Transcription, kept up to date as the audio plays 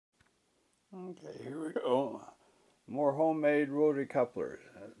Okay, here we go. More homemade rotary couplers.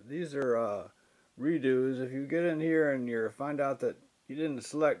 These are redos. If you get in here and you find out that you didn't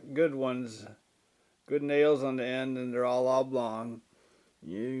select good ones, good nails on the end, and they're all oblong,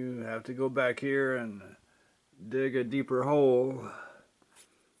 you have to go back here and dig a deeper hole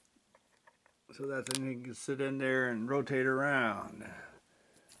so that then you can sit in there and rotate around.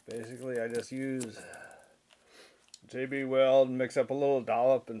 Basically, I just use JB Weld, mix up a little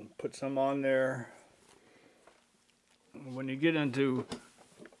dollop and put some on there. When you get into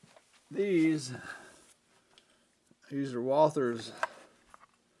these are Walther's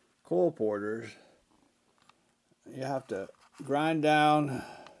coal porters. You have to grind down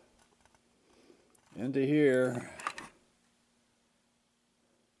into here,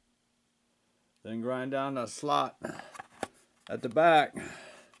 then grind down a slot at the back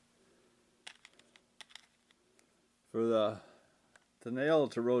for the nail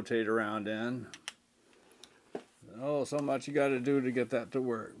to rotate around in. Oh, so much you got to do to get that to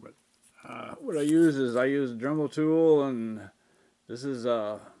work. But what I use is a Dremel tool, and this is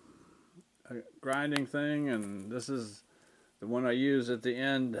a grinding thing, and this is the one I use at the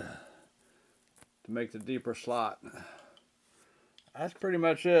end to make the deeper slot. That's pretty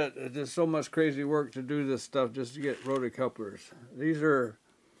much it. It's just so much crazy work to do this stuff just to get rotary couplers. These are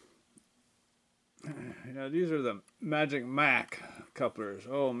the Magic Mac couplers.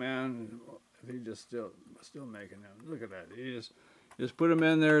 Oh man, he just still making them. Look at that. He just put them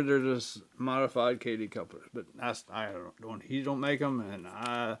in there. They're just modified Katy couplers. But he don't make them,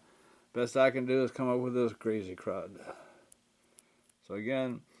 and best I can do is come up with this crazy crud. So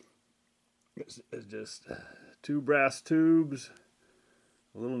again, it's just two brass tubes,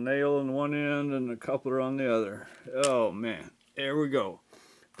 a little nail on one end, and a coupler on the other. Oh man, there we go.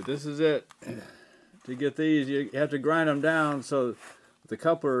 But this is it. To get these, you have to grind them down so the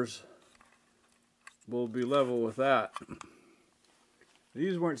couplers will be level with that.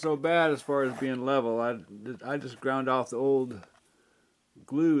 These weren't so bad as far as being level. I just ground off the old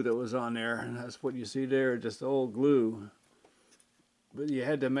glue that was on there, and that's what you see there, just old glue. But you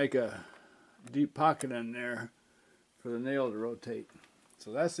had to make a deep pocket in there for the nail to rotate.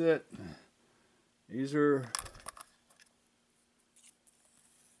 So that's it. These are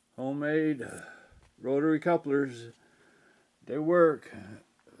homemade rotary couplers. They work.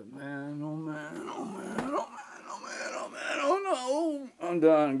 But man, oh man, oh man, oh man, oh man, oh man, oh no. I'm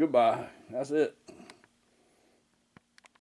done. Goodbye. That's it.